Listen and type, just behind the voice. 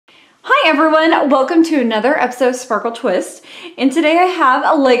Hi everyone, welcome to another episode of Sparkle Twist, and today I have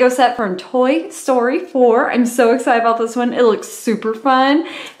a Lego set from Toy Story 4. I'm so excited about this one. It looks super fun.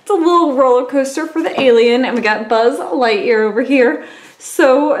 It's a little roller coaster for the alien, and we got Buzz Lightyear over here.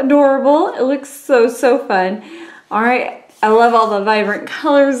 So adorable. It looks so fun. Alright, I love all the vibrant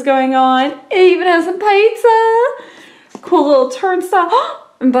colors going on. It even has some pizza. Cool little turnstile.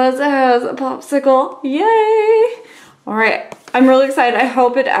 And Buzz has a popsicle. Yay! Alright, I'm really excited. I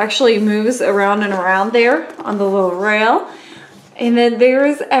hope it actually moves around and around there on the little rail. And then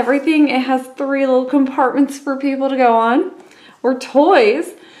there's everything. It has 3 little compartments for people to go on, or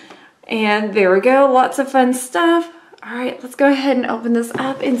toys. And there we go, lots of fun stuff. Alright, let's go ahead and open this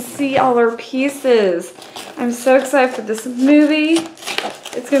up and see all our pieces. I'm so excited for this movie.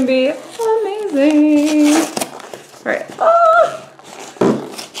 It's going to be amazing. Alright,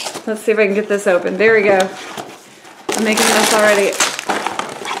 let's see if I can get this open. There we go. I'm making this already.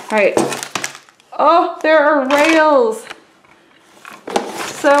 Alright. Oh, there are rails.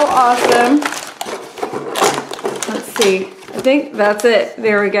 So awesome. Let's see. I think that's it.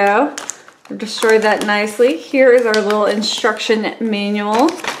 There we go. We've destroyed that nicely. Here is our little instruction manual.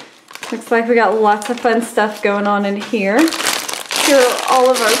 Looks like we got lots of fun stuff going on in here. Here are all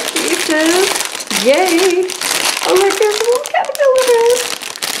of our pieces. Yay! Oh look, there's a little caterpillar.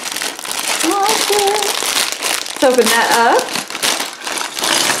 Awesome. Let's open that up.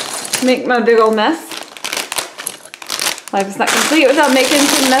 Make my big old mess. Life is not complete without making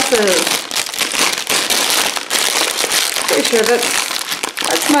some messes. Pretty sure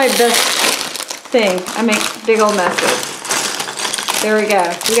that's my best thing. I make big old messes. There we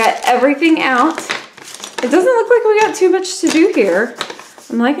go. We got everything out. It doesn't look like we got too much to do here.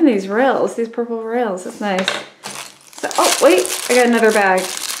 I'm liking these rails, these purple rails. That's nice. So, oh wait, I got another bag.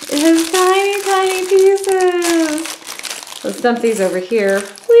 It has tiny pieces. Let's dump these over here.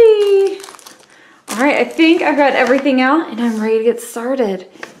 Whee! Alright, I think I've got everything out and I'm ready to get started.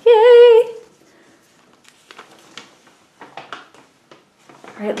 Yay!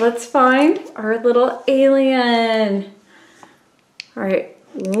 Alright, let's find our little alien. Alright.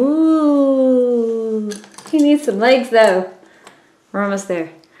 Ooh. He needs some legs though. We're almost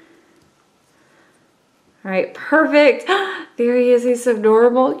there. Alright, perfect. There he is. He's so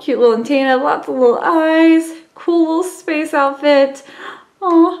adorable. Cute little antenna, lots of little eyes. Cool little space outfit.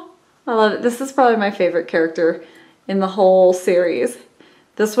 Aw, I love it. This is probably my favorite character in the whole series.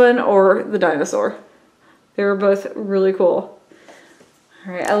 This one or the dinosaur. They were both really cool.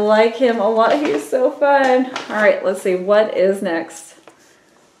 Alright, I like him a lot. He's so fun. Alright, let's see. What is next?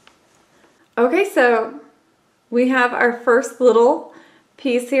 Okay, so we have our first little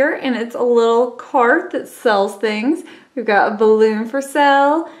piece here, and it's a little cart that sells things. We've got a balloon for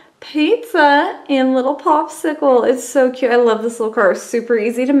sale, pizza, and little popsicle. It's so cute. I love this little cart. It's super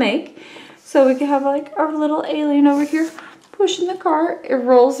easy to make. So we can have like our little alien over here pushing the cart. It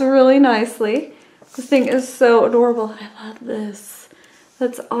rolls really nicely. This thing is so adorable. I love this.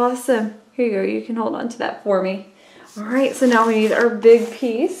 That's awesome. Here you go. You can hold on to that for me. All right, so now we need our big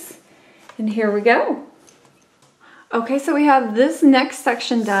piece. And here we go. Okay, so we have this next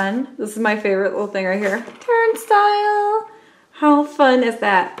section done. This is my favorite little thing right here. Turnstile. How fun is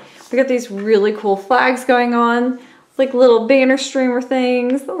that? We got these really cool flags going on, like little banner streamer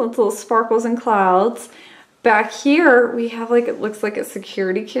things, little sparkles and clouds. Back here, we have like, it looks like a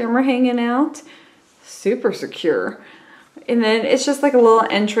security camera hanging out. Super secure. And then it's just like a little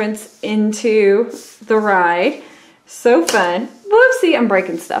entrance into the ride. So fun. Whoopsie, I'm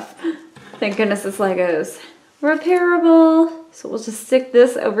breaking stuff. Thank goodness it's Legos. Repairable. So we'll just stick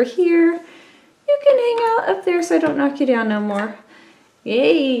this over here. You can hang out up there so I don't knock you down no more.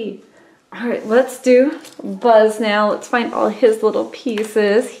 Yay. Alright, let's do Buzz now. Let's find all his little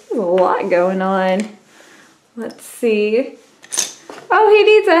pieces. He has a lot going on. Let's see. Oh, he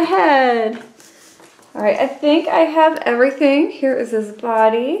needs a head. Alright, I think I have everything. Here is his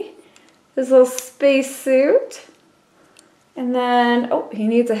body. His little space suit. And then, oh, he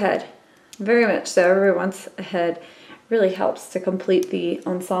needs a head. Very much so. Everybody wants a head. Really helps to complete the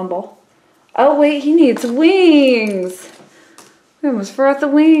ensemble. Oh wait, he needs wings. We almost forgot the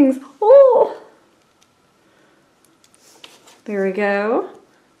wings. Oh! There we go.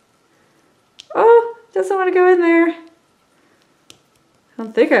 Oh, doesn't want to go in there. I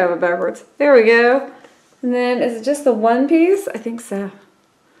don't think I have it backwards. There we go. And then, is it just the one piece? I think so.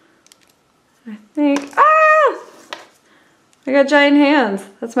 I think, ah! I got giant hands.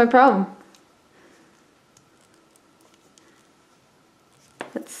 That's my problem.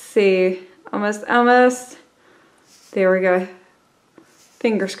 Let's see. Almost. There we go.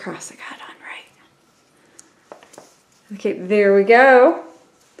 Fingers crossed I got it on right. Okay, there we go.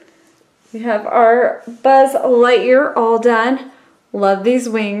 We have our Buzz Lightyear all done. Love these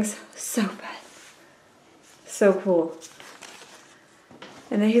wings. So fun. So cool.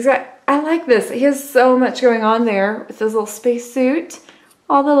 And then he's got, I like this. He has so much going on there with his little space suit.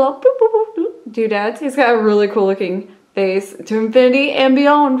 All the little boop, boop, boop, boop, doodads. He's got a really cool looking face. To infinity and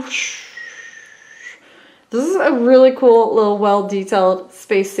beyond. This is a really cool little well-detailed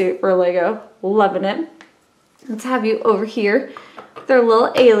space suit for Lego. Loving it. Let's have you over here with our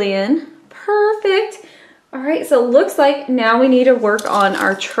little alien. Perfect. All right, so it looks like now we need to work on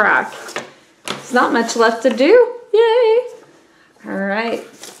our track. There's not much left to do. Yay. All right.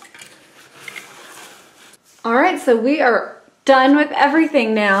 All right, so we are done with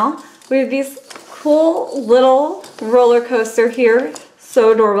everything now. We have these cool little roller coaster here.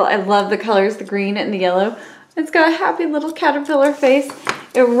 So adorable. I love the colors, the green and the yellow. It's got a happy little caterpillar face.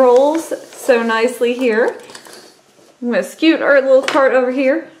 It rolls so nicely here. I'm gonna scoot our little cart over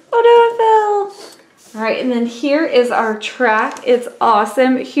here. Oh no, it fell. All right, and then here is our track. It's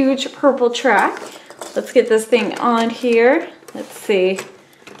awesome, huge purple track. Let's get this thing on here. Let's see.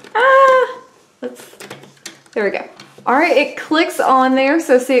 There we go. All right, it clicks on there,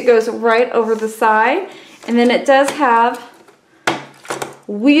 so see it goes right over the side. And then it does have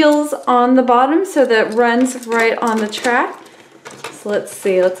wheels on the bottom so that it runs right on the track. So let's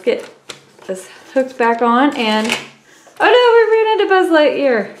see, let's get this hooked back on and, oh no, we ran into Buzz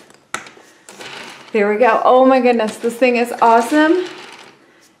Lightyear. There we go. Oh my goodness, this thing is awesome.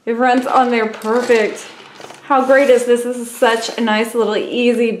 It runs on there perfect. How great is this? This is such a nice little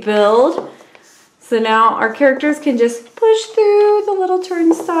easy build. So now our characters can just push through the little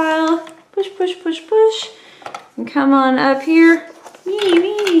turnstile. Push, push, push, push. And come on up here. Me,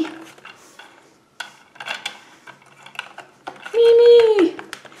 me. Me, me.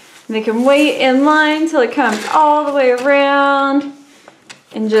 And they can wait in line till it comes all the way around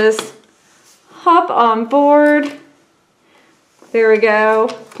and just hop on board. There we go.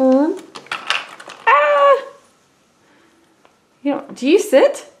 Ah! You know, do you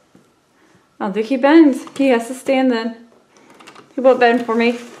sit? I don't think he bends. He has to stand then. He won't bend for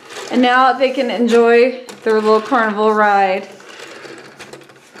me. And now they can enjoy their little carnival ride.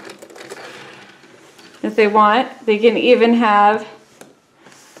 If they want, they can even have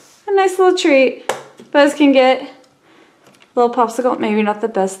a nice little treat. Buzz can get a little popsicle. Maybe not the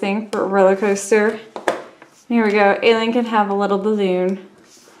best thing for a roller coaster. Here we go. Alien can have a little balloon.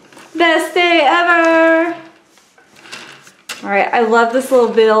 Best day ever! Alright, I love this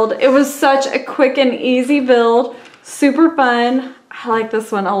little build. It was such a quick and easy build. Super fun. I like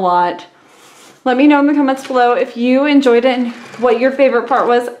this one a lot. Let me know in the comments below if you enjoyed it and what your favorite part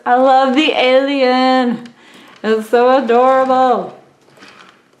was. I love the alien. It's so adorable.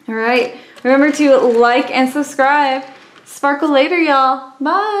 Alright, remember to like and subscribe. Sparkle later, y'all.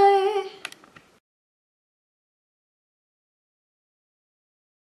 Bye.